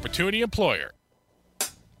an equal opportunity employer.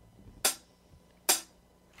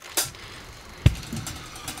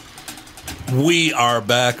 We are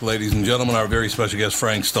back, ladies and gentlemen. Our very special guest,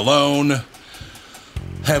 Frank Stallone,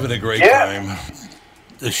 having a great time.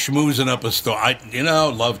 Schmoozing up a story. I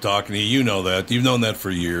love talking to you. You know that. You've known that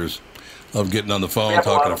for years. Love getting on the phone,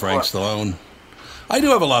 talking to Frank Stallone. I do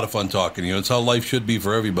have a lot of fun talking to you. It's how life should be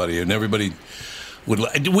for everybody, and everybody would.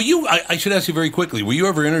 Were you? I should ask you very quickly. Were you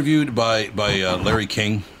ever interviewed by Larry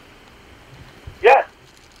King? Yes.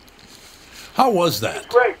 How was that?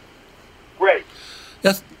 Great.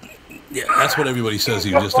 That's what everybody says.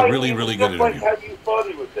 He was just a really, really good interview. How you thought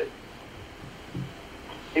he would be.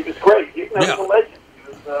 He was great. He was a legend.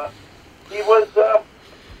 He was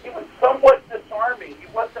somewhat disarming.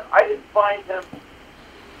 I didn't find him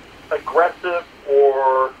aggressive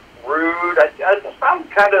or rude. I just found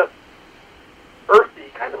him kind of earthy,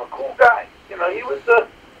 kind of a cool guy. He was a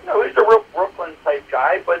real Brooklyn type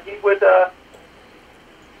guy, but he would. I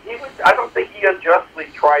don't think he unjustly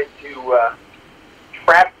tried to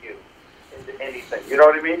trap you into anything. You know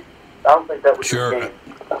what I mean? I don't think that was his game.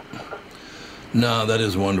 No, that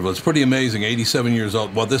is wonderful. It's pretty amazing. 87 years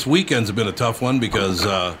old. Well, this weekend's been a tough one because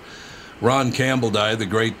Ron Campbell died, the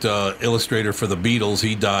great illustrator for the Beatles.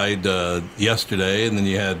 He died yesterday, and then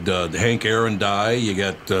you had Hank Aaron die. You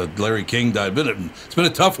got Larry King died. It's been a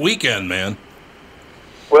tough weekend, man.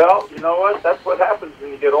 Well, you know what? That's what happens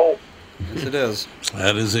when you get old. Yes, it is.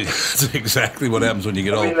 That's exactly what happens when you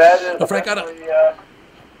get old. That is Frank, yeah.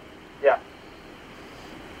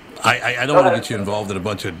 I don't want to get you involved in a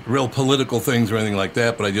bunch of real political things or anything like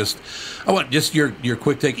that, but I want just your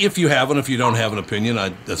quick take. If you have one, if you don't have an opinion,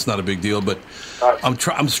 that's not a big deal. But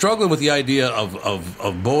I'm struggling with the idea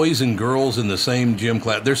of boys and girls in the same gym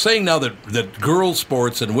class. They're saying now that girls'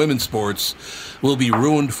 sports and women's sports will be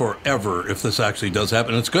ruined forever if this actually does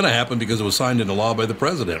happen. And it's going to happen because it was signed into law by the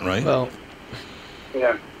president, right? Well,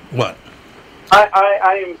 yeah. What?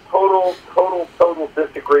 I am total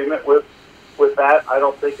disagreement with that. I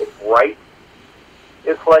don't think it's right.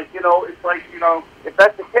 It's like, if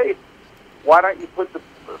that's the case, why don't you put the,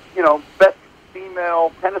 best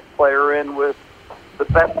female tennis player in with the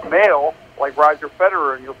best male, like Roger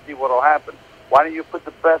Federer, and you'll see what will happen. Why don't you put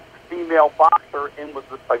the best female boxer in with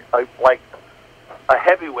like a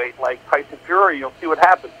heavyweight like Tyson Fury, and you'll see what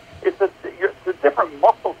happens. It's a different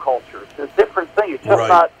muscle culture. It's a different thing. It's just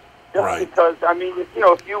not because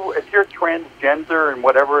if you're transgender and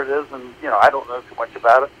whatever it is, and I don't know too much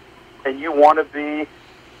about it, and you want to be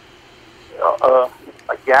a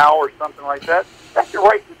gal or something like that, that's your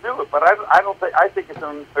right to do it. But I think it's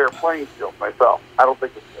an unfair playing field myself. I don't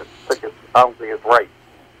think it's right.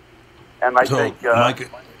 And I think.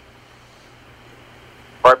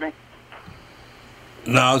 Pardon me?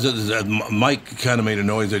 No, Mike kind of made a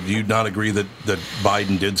noise. Do you not agree that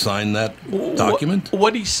Biden did sign that document?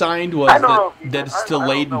 What he signed was that it's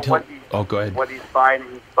delayed until... go ahead. What he's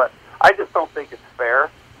signing, but I just don't think it's fair.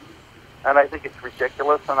 And I think it's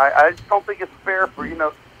ridiculous. And I just don't think it's fair for, you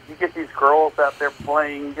get these girls out there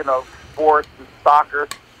playing, sports and soccer,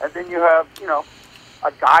 and then you have,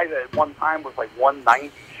 a guy that at one time was like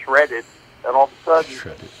 190 shredded, and all of a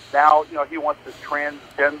sudden, now, he wants this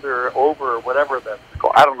transgender over or whatever that's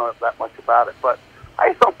called. I don't know that much about it, but I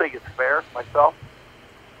just don't think it's fair myself.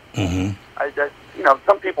 Mm-hmm.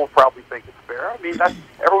 Some people probably think it's fair. I mean,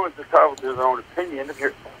 everyone's entitled to their own opinion. If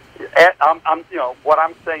you're, what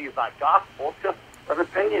I'm saying is not gospel. It's just an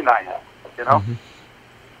opinion I have, Mm-hmm.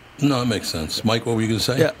 No, that makes sense. Mike, what were you going to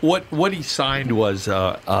say? Yeah, what he signed was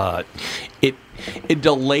it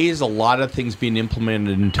delays a lot of things being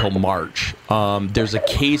implemented until March. There's a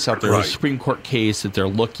case out there, a Supreme Court case that they're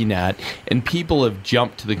looking at, and people have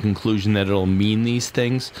jumped to the conclusion that it'll mean these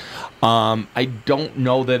things. I don't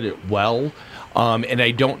know that it will. And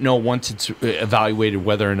I don't know once it's evaluated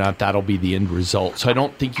whether or not that'll be the end result. So I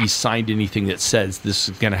don't think he signed anything that says this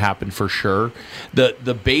is going to happen for sure.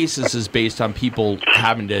 The basis is based on people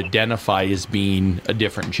having to identify as being a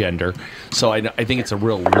different gender. So I think it's a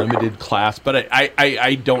real limited class. But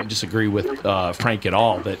I don't disagree with Frank at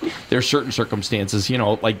all that there are certain circumstances,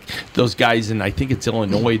 like those guys in, I think it's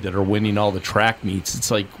Illinois, that are winning all the track meets.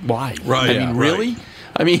 It's like, why? Right. I mean, really?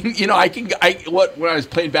 I mean, when I was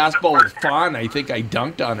playing basketball with Fawn, I think I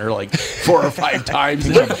dunked on her like 4 or 5 times.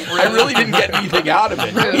 And I really didn't get anything out of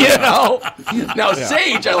it, Now,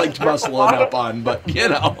 Sage, I like to muscle it up on, but,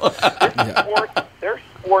 There's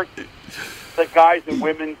sports that guys and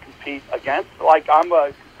women compete against. Like, I'm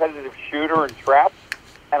a competitive shooter in traps,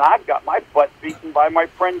 and I've got my butt beaten by my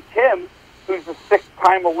friend Tim, who's a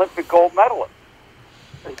 6-time Olympic gold medalist.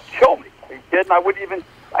 He'd kill me. He did, and I wouldn't even...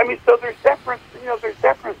 so there's different, there's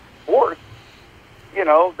different sports,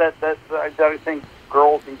 that I think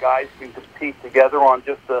girls and guys can compete together on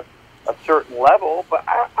just a certain level, but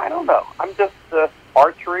I don't know. I'm just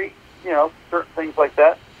archery, certain things like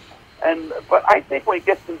that. But I think when it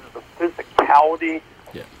gets into the physicality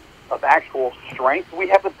of actual strength, we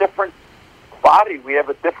have a different body. We have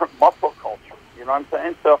a different muscle culture. You know what I'm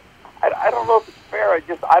saying? So I don't know if it's fair.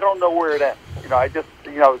 I don't know where it ends.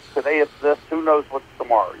 Today it's this. Who knows what's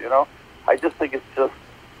tomorrow? I just think it's just.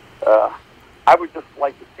 I would just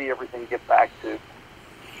like to see everything get back to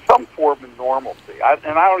some form of normalcy.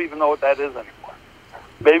 And I don't even know what that is anymore.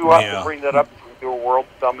 Maybe we'll have to bring that up when we do a World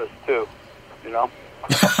Summit too.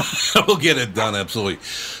 We'll get it done, absolutely.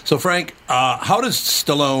 So, Frank, how does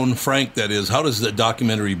Stallone, how does the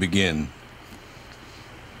documentary begin?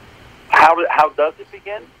 How does it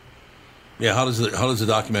begin? Yeah, how does the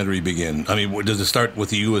documentary begin? I mean, does it start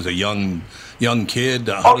with you as a young kid?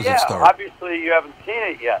 How does it start? Obviously, you haven't seen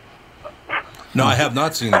it yet. No, I have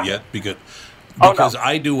not seen it yet because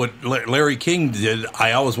I do what Larry King did.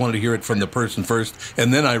 I always wanted to hear it from the person first,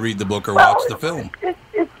 and then I read the book or watch the film. It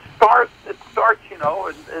starts,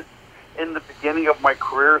 in the beginning of my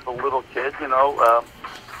career as a little kid.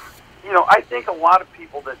 I think a lot of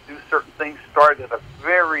people that do certain things start at a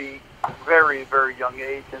very, very, very young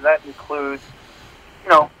age, and that includes,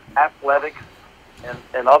 athletics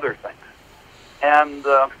and other things. And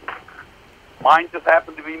mine just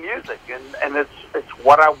happened to be music, and it's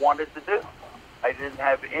what I wanted to do. I didn't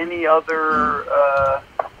have any other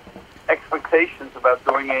expectations about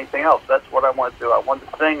doing anything else. That's what I wanted to do. I wanted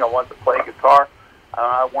to sing. I wanted to play guitar.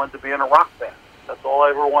 I wanted to be in a rock band. That's all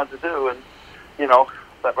I ever wanted to do. And,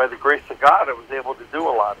 that by the grace of God, I was able to do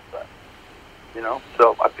a lot of that.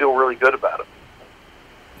 So I feel really good about it.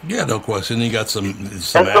 Yeah, no question. You got some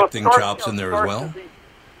acting chops in there as well.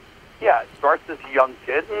 It starts as a young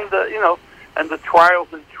kid, and the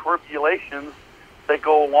trials and tribulations that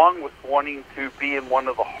go along with wanting to be in one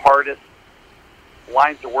of the hardest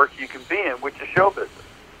lines of work you can be in, which is show business.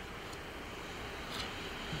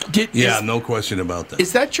 No question about that.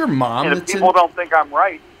 Is that your mom? And if people don't think I'm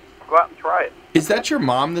right, go out and try it. Is that your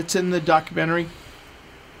mom that's in the documentary?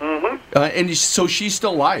 Mm-hmm. And so she's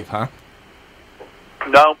still alive, huh?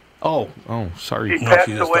 No. Oh, sorry. She passed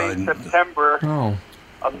away in September. Oh.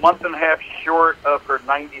 A month and a half short of her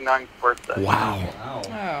 99th birthday.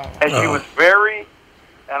 Wow. And she was very,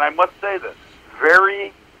 and I must say this,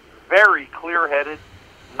 very, very clear-headed,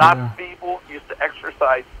 not feeble, used to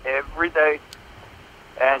exercise every day,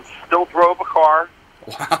 and still drove a car.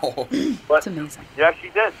 Wow. That's amazing. Yeah, she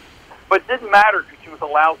did. But it didn't matter because she was a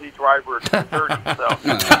lousy driver at 30, so.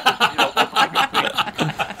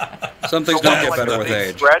 Some things don't get better with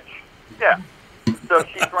age. Stretch. Yeah. So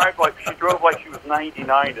she drove like she was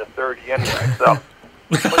 99 to 30 anyway. So,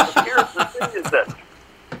 but here's the thing: is that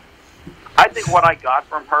I think what I got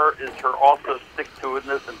from her is her also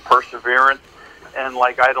stick-to-itiveness and perseverance, and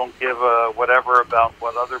I don't give a whatever about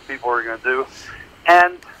what other people are going to do.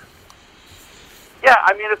 And yeah,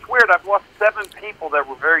 I mean it's weird. I've lost 7 people that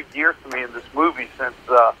were very dear to me in this movie since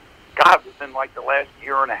within the last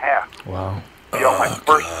year and a half. Wow. My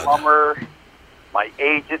first plumber, my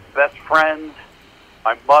agent, best friend,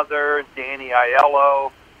 my mother, Danny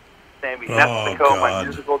Aiello, Sammy Nestico, my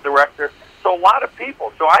musical director. So a lot of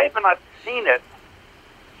people. So I have not seen it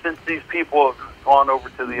since these people have gone over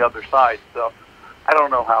to the other side. So I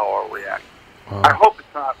don't know how I'll react. I hope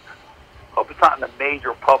it's not in a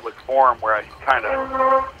major public forum where I kind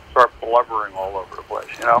of start blubbering all over the place,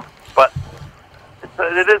 But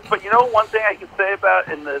it is. But one thing I can say about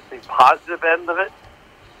in the positive end of it,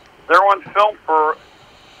 they're on film for,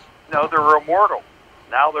 they're immortal.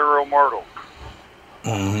 Now they're immortal.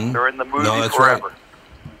 Mm-hmm. They're in the movie forever. Right.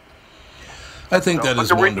 I think that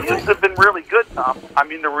is wonderful. The reviews have been really good, Tom. I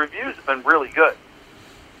mean, the reviews have been really good.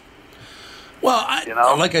 Well,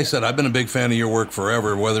 like I said, I've been a big fan of your work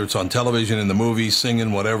forever, whether it's on television, in the movies,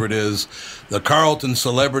 singing, whatever it is. The Carlton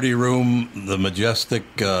Celebrity Room, the Majestic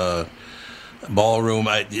Ballroom.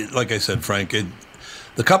 Like I said, Frank,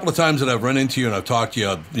 the couple of times that I've run into you and I've talked to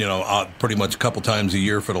you, pretty much a couple times a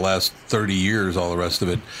year for the last 30 years, all the rest of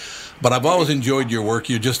it. But I've always enjoyed your work.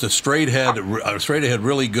 You're just a straight ahead,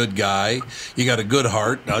 really good guy. You got a good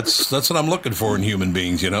heart. That's what I'm looking for in human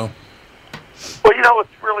beings, you know? Well,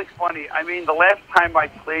 it's really funny. I mean, the last time I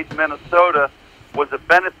played Minnesota was a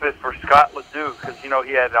benefit for Scott Ledoux because, he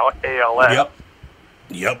had ALS.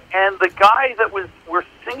 Yep. And the guy that we're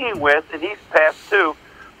singing with, and he's passed too,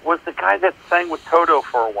 was the guy that sang with Toto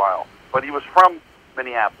for a while. But he was from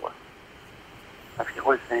Minneapolis. I forget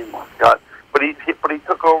what his name was, Scott. But he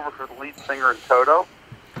took over for the lead singer in Toto,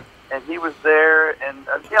 and he was there. And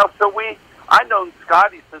so I known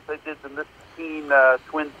Scotty since I did the Miss Teen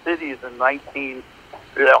Twin Cities in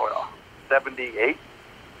 1978.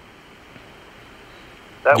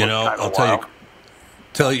 That was I'll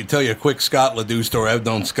tell you a quick Scott Ledoux story. I've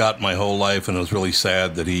known Scott my whole life, and it was really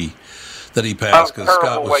sad that he passed because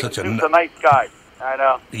Scott was such a nice guy. I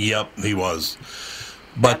know. Yep, he was.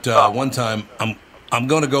 But one time, I'm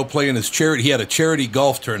going to go play in his charity. He had a charity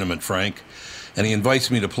golf tournament, Frank, and he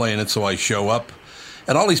invites me to play in it. So I show up,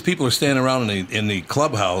 and all these people are standing around in the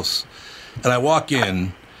clubhouse, and I walk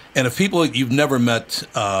in. And if you've never met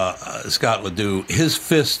Scott Ledoux, his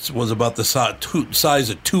fists was about the size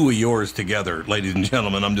of two of yours together, ladies and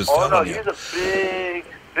gentlemen. I'm just telling you. He's a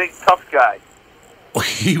big, tough guy.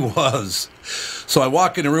 He was. So I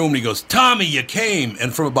walk in the room, and he goes, "Tommy, you came."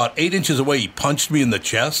 And from about 8 inches away, he punched me in the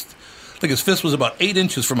chest. Like his fist was about 8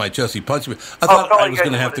 inches from my chest. He punched me. I thought I was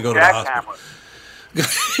going to have to go to the hospital.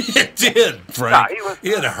 It did, Frank.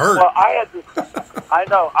 It hurt. Well, I was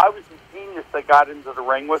the genius that got into the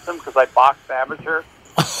ring with him because I boxed amateur,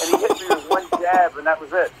 and he hit me with one jab, and that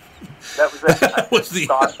was it. We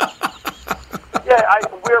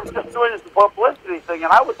were just doing this publicity thing,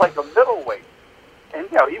 and I was like a middleweight, and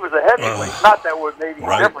he was a heavyweight. Not that would make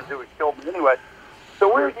any difference; it would kill me anyway.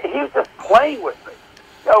 So he was just playing with me,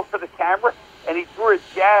 for the camera, and he threw a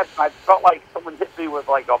jab, and I felt like someone hit me with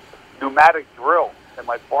like a pneumatic drill in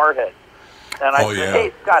my forehead. And I said,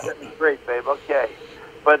 "Hey, Scott, that was great, babe. Okay."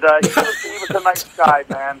 But he was a nice guy,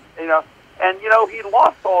 man. And he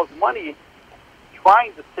lost all his money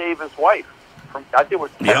trying to save his wife from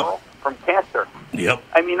from cancer. Yep.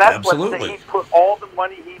 I mean, that's what he put all the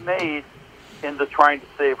money he made into trying to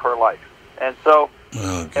save her life. And so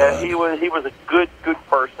he was a good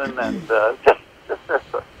person, and just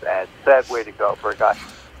a sad way to go for a guy.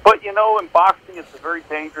 But in boxing, it's a very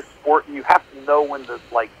dangerous sport, and you have to know when to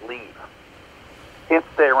leave. Can't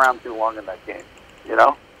stay around too long in that game.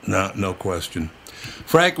 No question.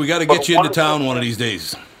 Frank, we got to get you into town one of these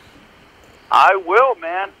days. I will,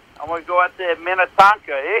 man. I'm going to go out there at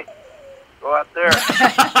Minnetonka, eh? Go out there.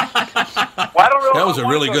 That was a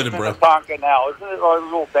really good impression. Minnetonka now. Isn't it a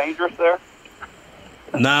little dangerous there?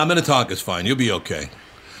 Nah, Minnetonka's fine. You'll be okay.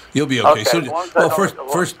 You'll be okay. As long as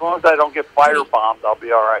I don't get firebombed, I'll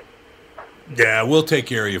be all right. Yeah, we'll take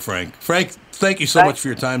care of you, Frank. Frank, thank you so much for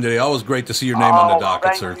your time today. Always great to see your name on the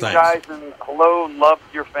docket, sir. Thanks. Guys, and hello and love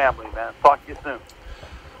to your family, man. Talk to you soon.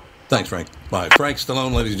 Thanks, Frank. Bye. Frank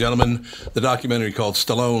Stallone, ladies and gentlemen. The documentary called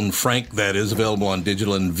Stallone Frank, that is available on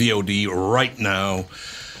digital and VOD right now.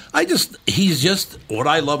 He's just, what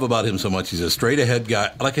I love about him so much, he's a straight-ahead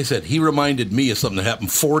guy. Like I said, he reminded me of something that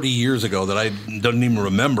happened 40 years ago that I don't even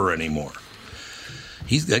remember anymore.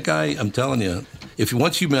 He's that guy, I'm telling you,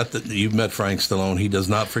 once you've met Frank Stallone, he does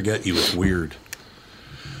not forget you. It's weird.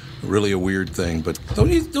 Really a weird thing. But don't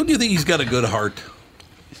you think he's got a good heart?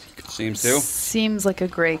 Seems to. Seems like a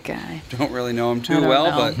great guy. Don't really know him too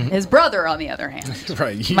well, but his brother, on the other hand,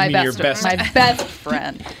 right? My best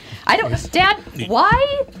friend. I don't, Dad.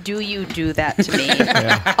 Why do you do that to me?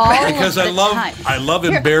 Because I love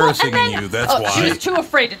embarrassing you. That's why. She was too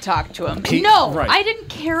afraid to talk to him. I didn't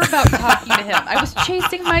care about talking to him. I was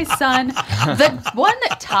chasing my son. The one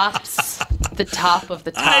that tops the top of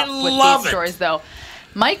the top with these stories, though.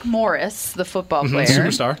 Mike Morris, the football player.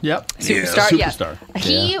 Superstar. Yep. Superstar.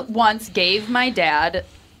 He once gave my dad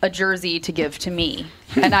a jersey to give to me,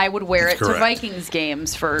 and I would wear it to Vikings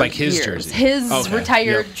games for his years. Jersey. His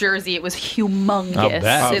retired jersey. It was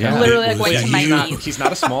humongous. It literally went to my knees. He's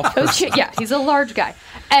not a small person. He's a large guy.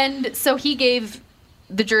 And so he gave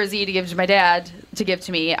the jersey to give to my dad to give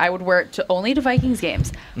to me. I would wear it only to Vikings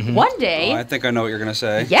games. Mm-hmm. One day... I think I know what you're going to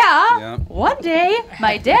say. Yeah. One day,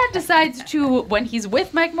 my dad decides to, when he's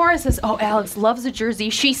with Mike Morris, says, Alex loves a jersey.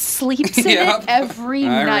 She sleeps in it every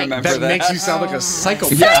night. That makes you sound like a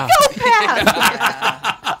psychopath.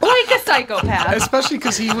 Like a psychopath. Especially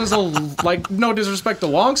because he was no disrespect to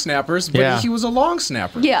long snappers, but he was a long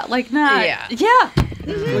snapper. Yeah,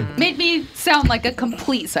 made me sound like a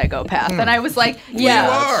complete psychopath. And I was like, yeah,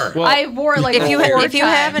 you are. Well, I wore like if you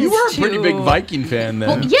haven't, You were a pretty big Viking fan then.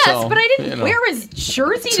 Well, yes, so, but I didn't wear his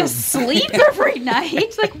jersey to sleep every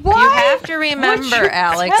night. Like, why? You have to remember, would you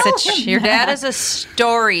Alex, tell that him your dad that? is a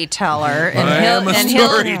storyteller, and I am a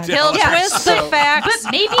storyteller. he'll twist the facts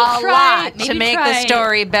But maybe a try- lot to maybe make the try-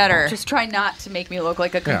 story better. Just try not to make me look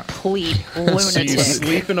like a Yeah. complete So lunatic. you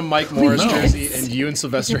sleep in a Mike Morris jersey, and you and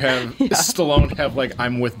Sylvester have Stallone have like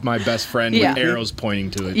I'm with my best friend Yeah. with arrows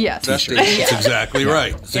pointing to it. Yes. That's exactly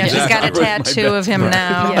right. That's Yeah, she's got a exactly right. tattoo of him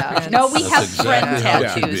now. Yeah. No, we That's have exactly friend how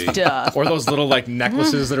it should tattoos. be. Duh. Or those little like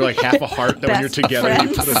necklaces that are like half a heart that when you're Best together you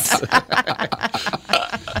put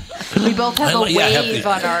We both have a I have wave the-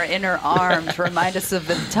 on our inner arm to remind us of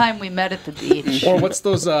the time we met at the beach. Or what's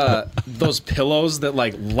those pillows that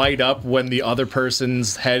like light up when the other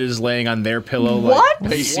person's head is laying on their pillow? What? Like,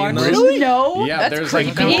 have you seen What? those? Really? No, Yeah, that's there's creepy.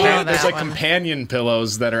 like there's like That one. companion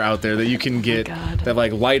pillows that are out there that you can get that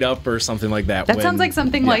like light up or something like that. That when- sounds like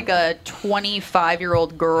something yeah. like a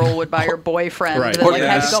 25-year-old girl would buy her boyfriend Right. that like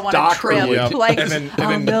had to go on a Stalker trip. would. Like, And then-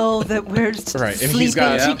 I'll know that we're Right, and sleeping he's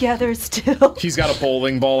got- together still. He's got a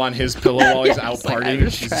bowling ball on his pillow while he's out like, partying. I'm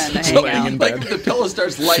just trying to She's hang laying out. in Like bed. if the pillow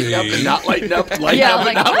starts lighting up and not lighting up, lighting Yeah, up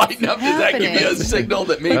like, and not what's lighting up, does that give you a happening? signal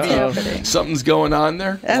that maybe something's going on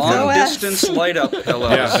there? Long distance light up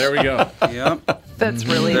pillows. Yeah, there we go. Yep. That's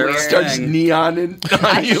really There weird. it Starts neoning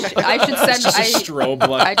on you. I should send. It's just a strobe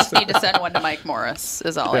light. I just need to send one to Mike Morris.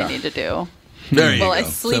 Is all I Yeah. need to do. There you While go. I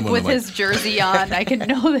sleep Send one with to Mike. his jersey on, I can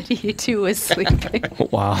know that he too is sleeping.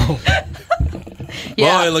 Wow.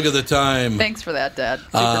 Yeah. Boy, look at the time. Thanks for that, Dad.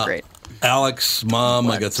 Super great. Alex,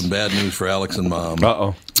 Mom, I got some bad news for Alex and Mom.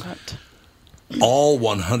 Uh-oh. All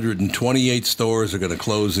 128 stores are going to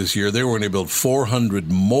close this year. They were going to build 400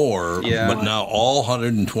 more, Yeah. but now all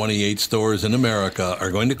 128 stores in America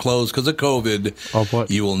are going to close because of COVID. Oh, what?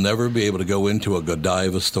 You will never be able to go into a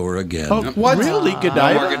Godiva store again. Oh, what? Really? No more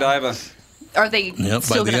Godiva? Godiva. Are they Yep,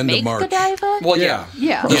 still by the going to end of make March. Godiva? Well, yeah.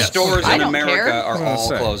 Yeah. The Yes. stores I in don't America care. are all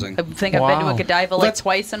say. closing. I think I've been to Wow. a Godiva like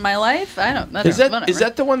twice in my life. I don't know. Is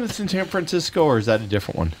that the one that's in San Francisco, or is that a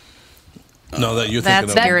different one? No, that you're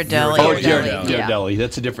That's thinking of. Ghirardelli. Oh, Ghirardelli. Yeah. Ghirardelli.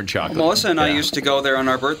 That's a different chocolate. Melissa and I Yeah. used to go there on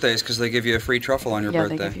our birthdays because they give you a free truffle on your Yeah,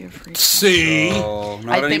 they birthday. give you a free. See? Oh,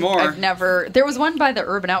 not I think anymore. I've never. There was one by the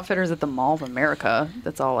Urban Outfitters at the Mall of America.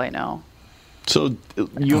 That's all I know. So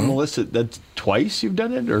you and Melissa, that's twice you've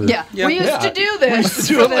done it, or Yeah, Yeah. we used Yeah. to do this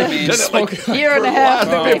do for it like, the done it like year and a for the half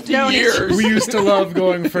last that we've 50 known each years. We used to love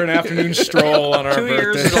going for an afternoon stroll on our 2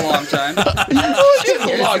 years is birthday. a long time.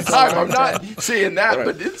 It's a long time. I'm not saying that,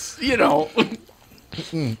 but it's so.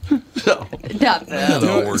 Not That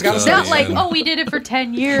all works out Not in like, the end. oh, we did it for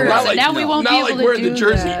 10 years, Not and like- now we won't be not able like to wearing do the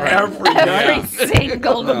jersey that. every night.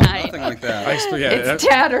 single No, night. nothing like that. I used to, yeah, It's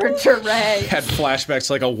tattered to Ray. had flashbacks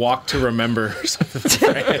to like a walk to remember or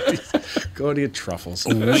something. Go to your truffles.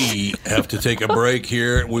 We have to take a break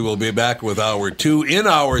here. We will be back with hour two. In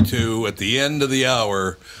hour two, at the end of the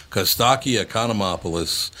hour, Kostaki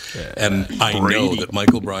Economopoulos. And I know that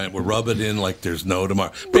Michael Bryant will rub it in like there's no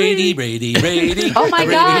tomorrow. Brady. Oh my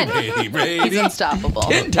God. Brady. He's unstoppable.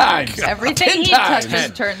 10 times. Everything 10 he times.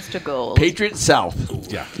 touches turns to gold. Patriot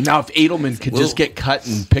South. Yeah. Now, if Edelman could just get cut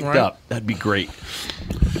and picked up, that'd be great.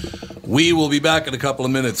 We will be back in a couple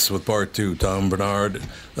of minutes with part two. Tom Bernard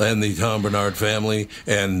and the Tom Bernard family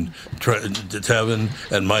and Tevin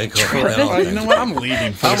and Michael. You know what? I'm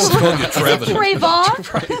leaving. I almost called you Trevin.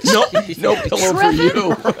 Trayvon? No pillow for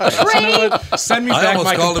you. Trey? Send me I back almost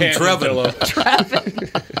my called him companion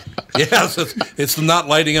Trevin. pillow. Yes, it's not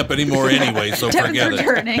lighting up anymore anyway, so forget Devin it.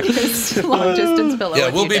 returning his long distance pillow. Yeah,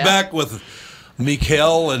 with we'll you, be Dad. back with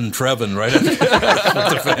Mikael and Trevin right after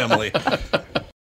with the family.